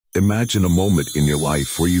Imagine a moment in your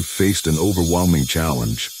life where you faced an overwhelming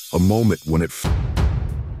challenge, a moment when it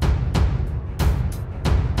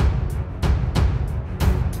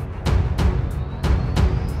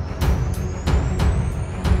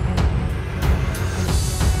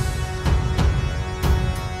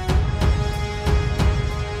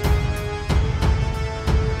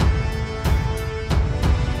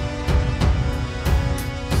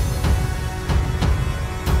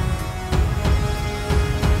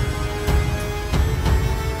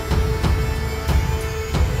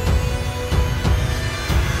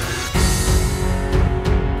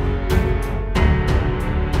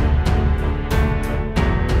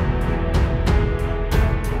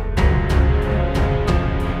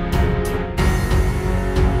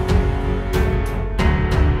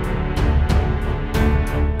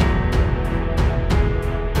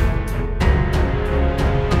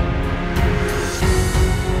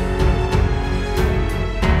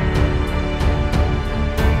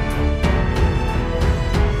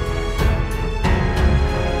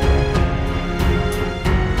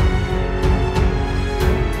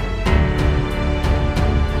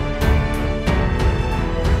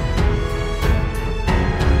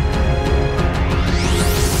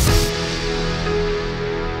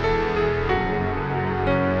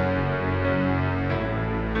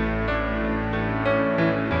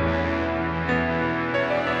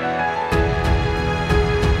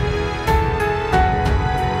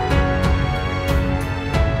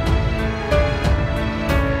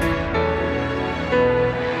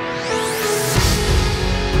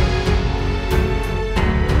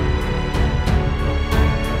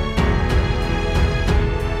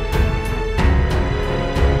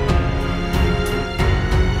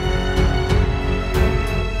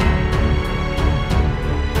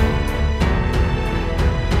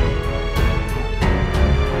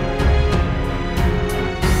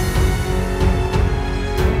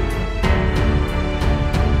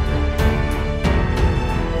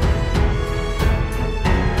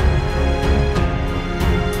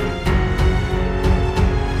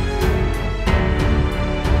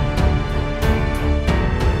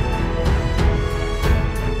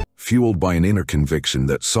fueled by an inner conviction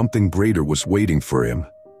that something greater was waiting for him.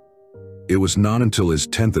 It was not until his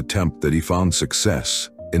 10th attempt that he found success,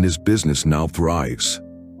 and his business now thrives.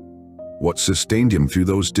 What sustained him through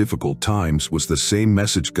those difficult times was the same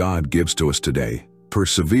message God gives to us today: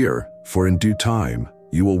 persevere, for in due time,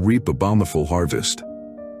 you will reap a bountiful harvest.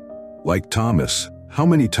 Like Thomas, how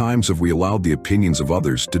many times have we allowed the opinions of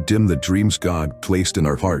others to dim the dreams God placed in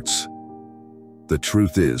our hearts? The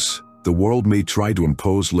truth is, the world may try to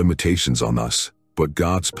impose limitations on us, but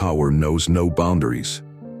God's power knows no boundaries.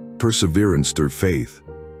 Perseverance through faith.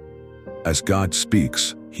 As God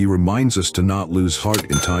speaks, He reminds us to not lose heart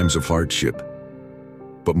in times of hardship.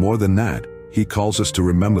 But more than that, He calls us to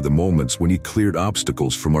remember the moments when He cleared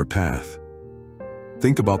obstacles from our path.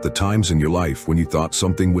 Think about the times in your life when you thought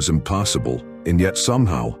something was impossible, and yet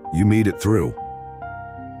somehow, you made it through.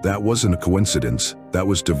 That wasn't a coincidence, that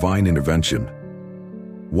was divine intervention.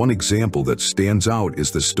 One example that stands out is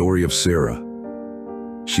the story of Sarah.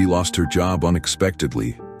 She lost her job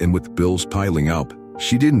unexpectedly, and with bills piling up,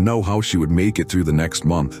 she didn't know how she would make it through the next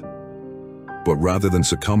month. But rather than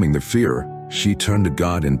succumbing to fear, she turned to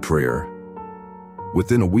God in prayer.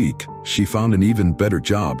 Within a week, she found an even better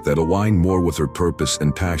job that aligned more with her purpose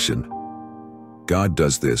and passion. God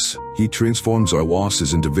does this. He transforms our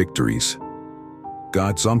losses into victories.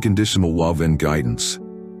 God's unconditional love and guidance.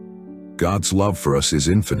 God's love for us is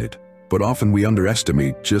infinite, but often we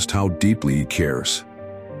underestimate just how deeply He cares.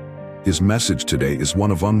 His message today is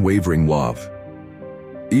one of unwavering love.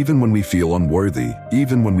 Even when we feel unworthy,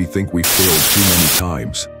 even when we think we've failed too many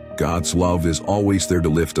times, God's love is always there to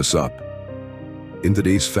lift us up. In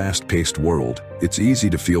today's fast-paced world, it's easy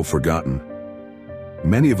to feel forgotten.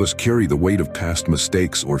 Many of us carry the weight of past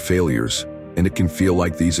mistakes or failures, and it can feel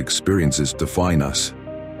like these experiences define us.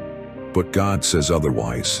 But God says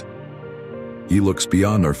otherwise. He looks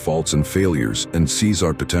beyond our faults and failures and sees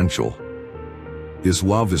our potential. His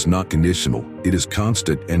love is not conditional, it is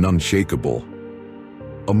constant and unshakable.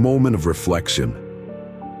 A moment of reflection.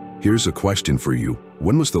 Here's a question for you.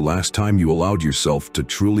 When was the last time you allowed yourself to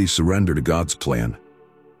truly surrender to God's plan?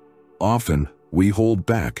 Often, we hold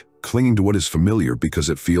back, clinging to what is familiar because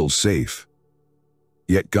it feels safe.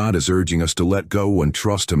 Yet God is urging us to let go and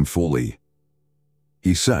trust Him fully.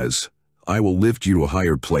 He says, "I will lift you to a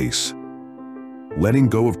higher place." Letting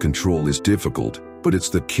go of control is difficult, but it's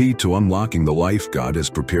the key to unlocking the life God has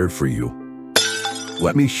prepared for you.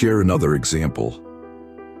 Let me share another example.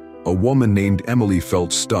 A woman named Emily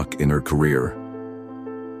felt stuck in her career.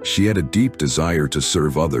 She had a deep desire to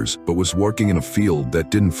serve others, but was working in a field that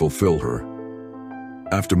didn't fulfill her.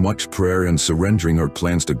 After much prayer and surrendering her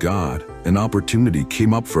plans to God, an opportunity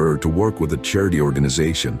came up for her to work with a charity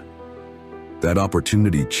organization. That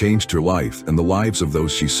opportunity changed her life and the lives of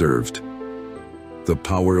those she served. The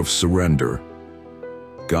power of surrender.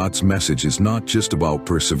 God's message is not just about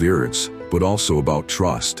perseverance, but also about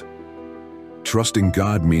trust. Trusting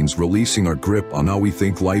God means releasing our grip on how we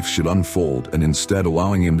think life should unfold and instead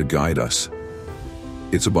allowing Him to guide us.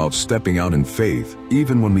 It's about stepping out in faith,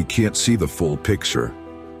 even when we can't see the full picture.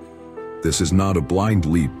 This is not a blind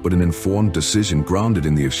leap, but an informed decision grounded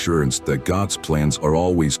in the assurance that God's plans are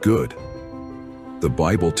always good. The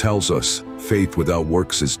Bible tells us, faith without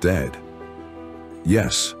works is dead.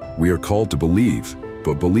 Yes, we are called to believe,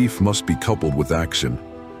 but belief must be coupled with action.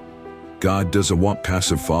 God doesn't want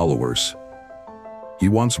passive followers. He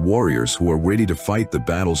wants warriors who are ready to fight the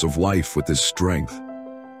battles of life with His strength.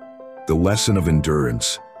 The lesson of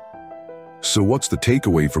endurance. So what's the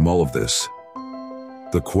takeaway from all of this?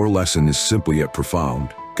 The core lesson is simply yet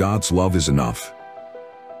profound. God's love is enough.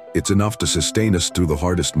 It's enough to sustain us through the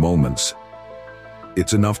hardest moments.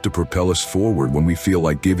 It's enough to propel us forward when we feel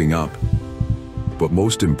like giving up. But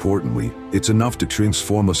most importantly, it's enough to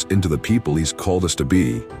transform us into the people He's called us to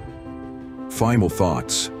be. Final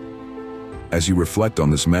thoughts. As you reflect on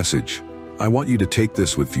this message, I want you to take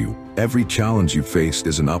this with you. Every challenge you face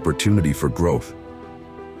is an opportunity for growth.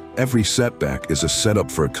 Every setback is a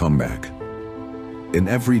setup for a comeback. And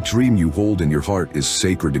every dream you hold in your heart is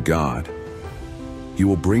sacred to God. He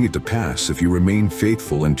will bring it to pass if you remain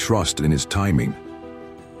faithful and trust in His timing.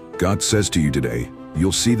 God says to you today,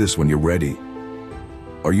 you'll see this when you're ready.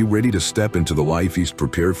 Are you ready to step into the life He's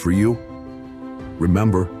prepared for you?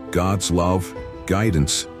 Remember, God's love,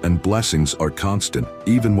 guidance, and blessings are constant,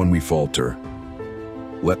 even when we falter.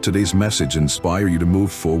 Let today's message inspire you to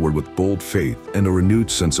move forward with bold faith and a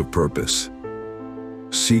renewed sense of purpose.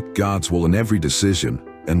 Seek God's will in every decision,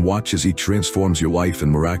 and watch as He transforms your life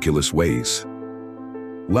in miraculous ways.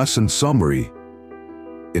 Lesson summary.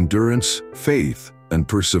 Endurance, faith, and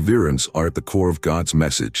perseverance are at the core of God's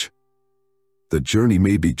message. The journey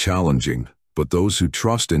may be challenging, but those who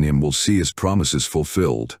trust in Him will see His promises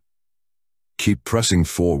fulfilled. Keep pressing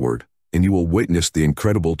forward, and you will witness the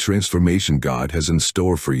incredible transformation God has in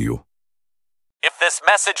store for you. If this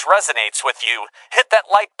message resonates with you, hit that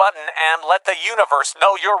like button and let the universe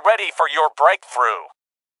know you're ready for your breakthrough.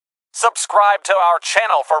 Subscribe to our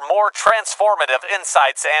channel for more transformative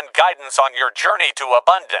insights and guidance on your journey to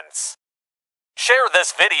abundance. Share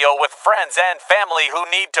this video with friends and family who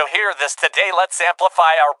need to hear this today. Let's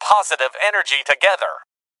amplify our positive energy together.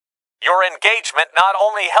 Your engagement not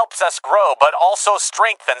only helps us grow but also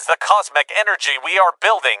strengthens the cosmic energy we are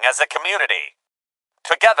building as a community.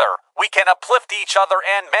 Together, we can uplift each other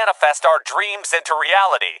and manifest our dreams into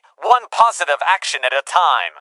reality, one positive action at a time.